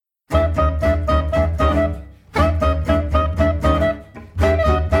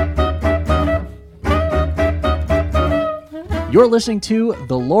You're listening to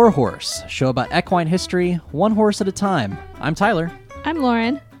The Lore Horse, a show about equine history, one horse at a time. I'm Tyler. I'm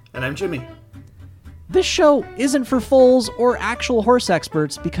Lauren. And I'm Jimmy. This show isn't for foals or actual horse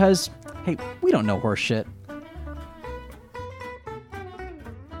experts because, hey, we don't know horse shit.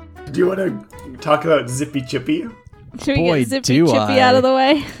 Do you want to talk about Zippy Chippy? Should we Boy, get Zippy do Chippy I. out of the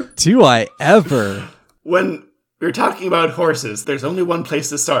way? Do I ever? When we're talking about horses, there's only one place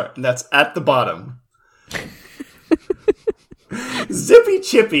to start, and that's at the bottom. Zippy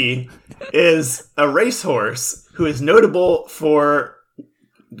Chippy is a racehorse who is notable for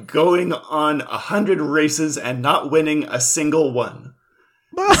going on 100 races and not winning a single one.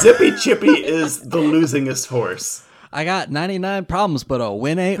 Zippy Chippy is the losingest horse. I got 99 problems, but a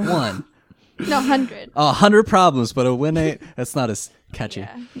win ain't one. No, 100. 100 problems, but a win ain't... That's not as catchy.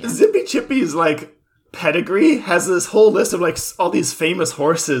 Yeah. Zippy Chippy's, pedigree has this whole list of, all these famous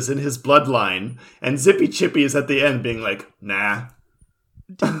horses in his bloodline, and Zippy Chippy is at the end being like, nah.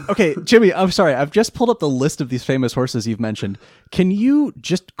 Okay, Jimmy, I'm sorry. I've just pulled up the list of these famous horses you've mentioned. Can you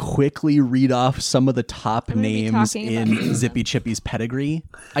just quickly read off some of the top I'm gonna be names talking about in Zippy Chippy's pedigree?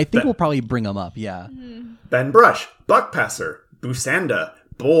 I think we'll probably bring them up, yeah. Ben Brush, Buckpasser, Busanda,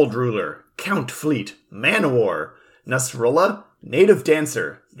 Bold Ruler, Count Fleet, Man-O-War, Nasrullah, Native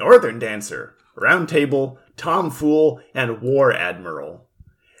Dancer, Northern Dancer, Round Table, Tom Fool, and War Admiral.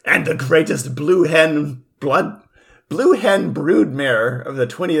 And the greatest blue hen broodmare of the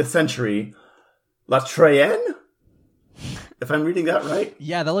 20th century, La Troyenne? If I'm reading that right?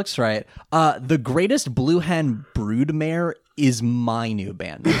 Yeah, that looks right. The greatest blue hen broodmare is my new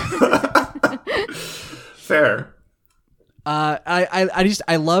band name. Fair.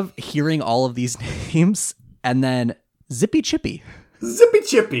 I love hearing all of these names, and then Zippy Chippy. Zippy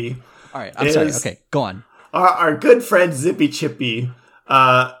Chippy. All right, I'm sorry. Okay, go on. Our good friend Zippy Chippy,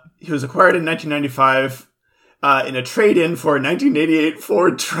 he was acquired in 1995 in a trade-in for a 1988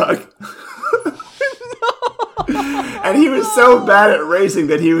 Ford truck. And he was so bad at racing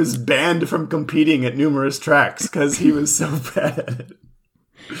that he was banned from competing at numerous tracks because he was so bad at it.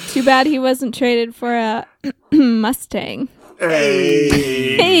 Too bad he wasn't traded for a Mustang.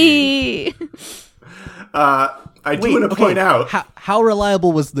 Hey! Hey! I do want to point out... How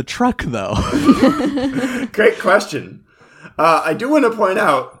reliable was the truck, though? Great question. I do want to point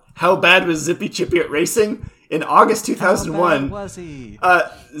out how bad was Zippy Chippy at racing? In August 2001, How bad was he?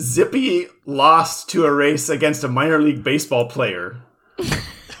 Zippy lost to a race against a minor league baseball player.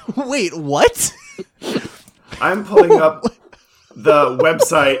 Wait, what? I'm pulling up the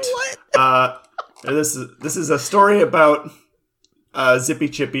website. What? This is a story about Zippy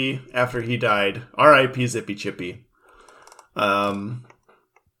Chippy after he died. R.I.P. Zippy Chippy.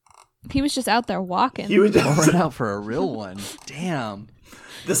 He was just out there walking. He was Pouring out for a real one. Damn.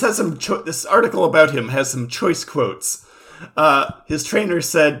 This has some. This article about him has some choice quotes. His trainer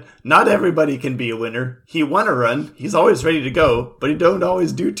said, "Not everybody can be a winner. He won a run. He's always ready to go, but he don't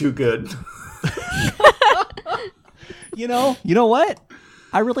always do too good." You know what?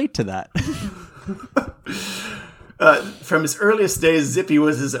 I relate to that. From his earliest days, Zippy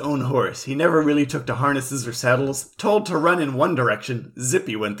was his own horse. He never really took to harnesses or saddles. Told to run in one direction,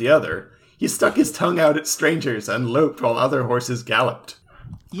 Zippy went the other. He stuck his tongue out at strangers and loped while other horses galloped.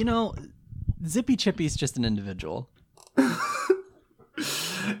 Zippy Chippy's just an individual.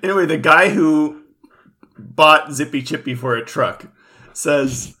 Anyway, the guy who bought Zippy Chippy for a truck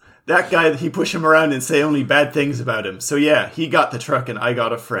says that guy, he pushed him around and say only bad things about him. So yeah, he got the truck and I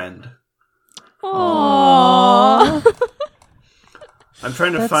got a friend. Aww. I'm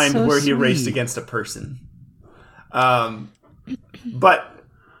trying to That's find so where he raced sweet. against a person. But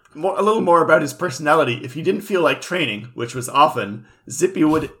a little more about his personality. If he didn't feel like training, which was often, Zippy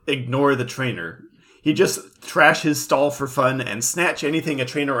would ignore the trainer. He'd just trash his stall for fun and snatch anything a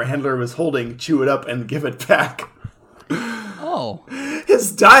trainer or handler was holding, chew it up, and give it back. Oh.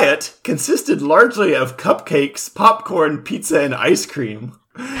 His diet consisted largely of cupcakes, popcorn, pizza, and ice cream.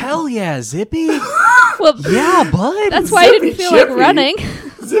 Hell yeah, Zippy. Well, Yeah, bud. that's why I didn't Zippy feel like Chippy. running.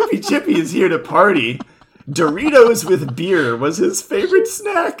 Zippy Chippy is here to party. Doritos with beer was his favorite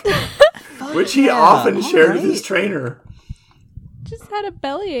snack, which he often shared with his trainer. Just had a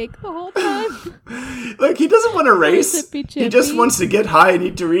bellyache the whole time. He doesn't want to race. Zippy He just Chippy. wants to get high and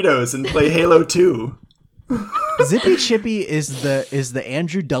eat Doritos and play Halo 2. Zippy Chippy is the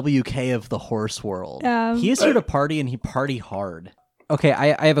Andrew WK of the horse world. He is here to party, and he party hard. Okay,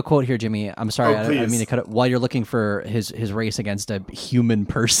 I have a quote here, Jimmy. I'm sorry, I didn't mean to cut it. While you're looking for his race against a human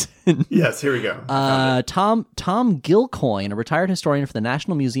person. Yes, here we go. Tom Gilcoin, a retired historian for the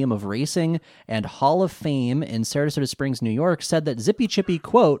National Museum of Racing and Hall of Fame in Saratoga Springs, New York, said that Zippy Chippy,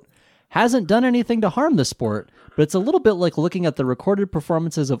 quote, hasn't done anything to harm the sport, but it's a little bit like looking at the recorded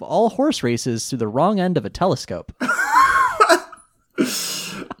performances of all horse races through the wrong end of a telescope.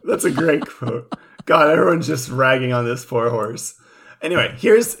 That's a great quote. God, everyone's just ragging on this poor horse. Anyway,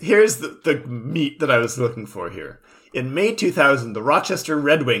 here's the meat that I was looking for here. In May 2000, the Rochester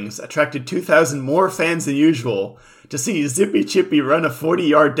Red Wings attracted 2,000 more fans than usual to see Zippy Chippy run a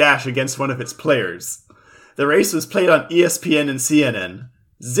 40-yard dash against one of its players. The race was played on ESPN and CNN.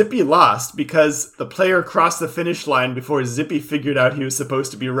 Zippy lost because the player crossed the finish line before Zippy figured out he was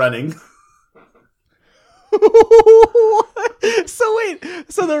supposed to be running.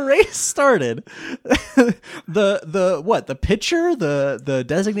 So the race started. The pitcher, the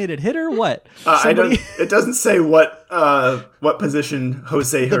designated hitter, what? It doesn't say what position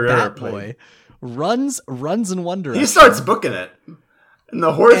Jose Herrera played. Runs in one direction. He starts booking it. And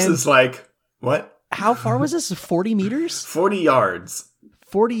the horse is like, what? How far was this? 40 meters? 40 yards.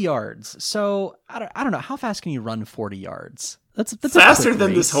 40 yards. So I don't know. How fast can you run 40 yards? That's faster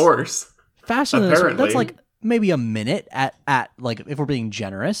than this horse. Faster than this horse. That's like maybe a minute at like, if we're being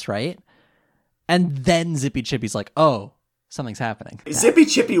generous, right? And then Zippy Chippy's like, oh, something's happening. Zippy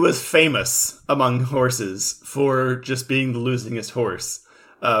Chippy was famous among horses for just being the losingest horse.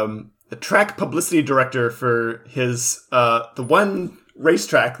 The track publicity director for his the one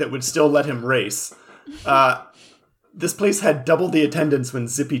racetrack that would still let him race. This place had double the attendance when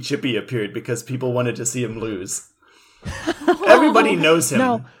Zippy Chippy appeared because people wanted to see him lose. Everybody knows him.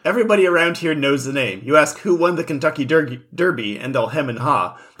 No. Everybody around here knows the name. You ask who won the Kentucky Derby, and they'll hem and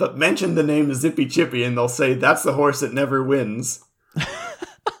haw. But mention the name Zippy Chippy, and they'll say, that's the horse that never wins.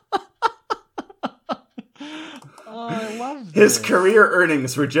 I love this. His career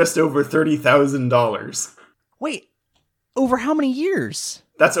earnings were just over $30,000. Wait, over how many years?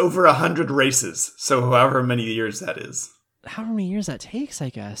 That's over 100 races, so however many years that is. However many years that takes, I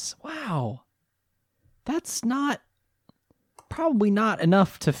guess. Wow. That's probably not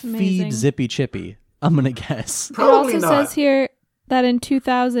enough to feed Zippy Chippy, I'm going to guess. Probably it also not. says here that in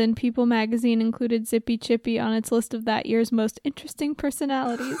 2000, People magazine included Zippy Chippy on its list of that year's most interesting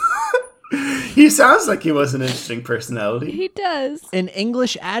personalities. He sounds like he was an interesting personality. He does. An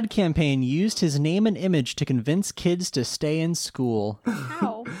English ad campaign used his name and image to convince kids to stay in school.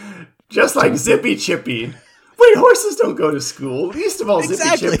 How? Just like Zippy Chippy. Wait, horses don't go to school. Least of all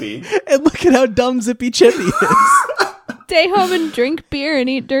Exactly. Zippy Chippy. And look at how dumb Zippy Chippy is. Stay home and drink beer and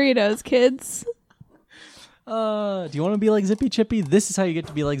eat Doritos, kids. Do you want to be like Zippy Chippy? This is how you get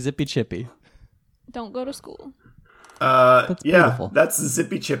to be like Zippy Chippy. Don't go to school. That's beautiful. That's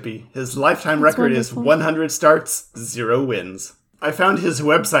Zippy Chippy. His lifetime record is 100 starts, 0 wins. I found his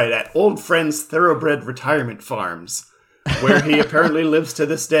website at Old Friends Thoroughbred Retirement Farms, where he apparently lives to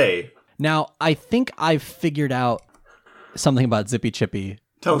this day. Now, I think I've figured out something about Zippy Chippy.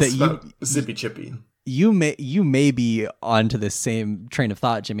 Tell us about Zippy Chippy. You may be onto this same train of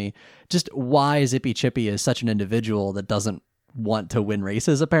thought, Jimmy. Just why Zippy Chippy is such an individual that doesn't want to win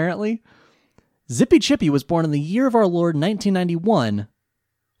races, apparently. Zippy Chippy was born in the year of our Lord 1991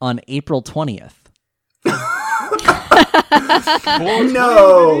 on April 20th.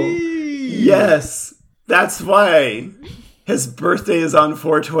 No! Yes! That's why his birthday is on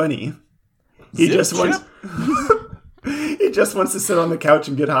 420. He just wants to sit on the couch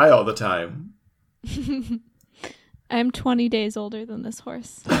and get high all the time. I'm 20 days older than this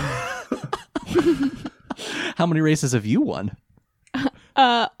horse. How many races have you won?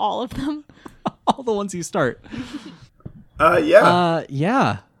 All of them. All the ones you start. Yeah.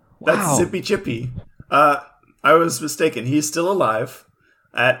 Yeah. That's wow. Zippy Chippy. I was mistaken. He's still alive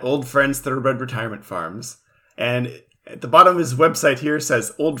at Old Friends Thoroughbred Retirement Farms. And at the bottom of his website here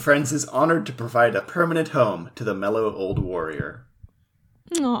says, Old Friends is honored to provide a permanent home to the mellow old warrior.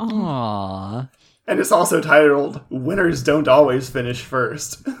 Aww. And it's also titled, Winners Don't Always Finish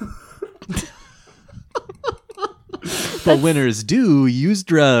First. But winners do use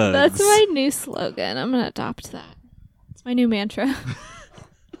drugs. That's my new slogan. I'm going to adopt that. It's my new mantra.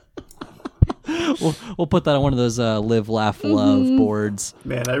 We'll put that on one of those live, laugh, love boards.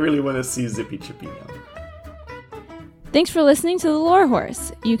 Man, I really want to see Zippy Chippy now. Thanks for listening to The Lore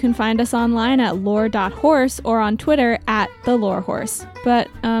Horse. You can find us online at lore.horse or on Twitter at The Lore Horse. But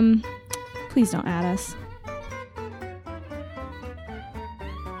please don't add us.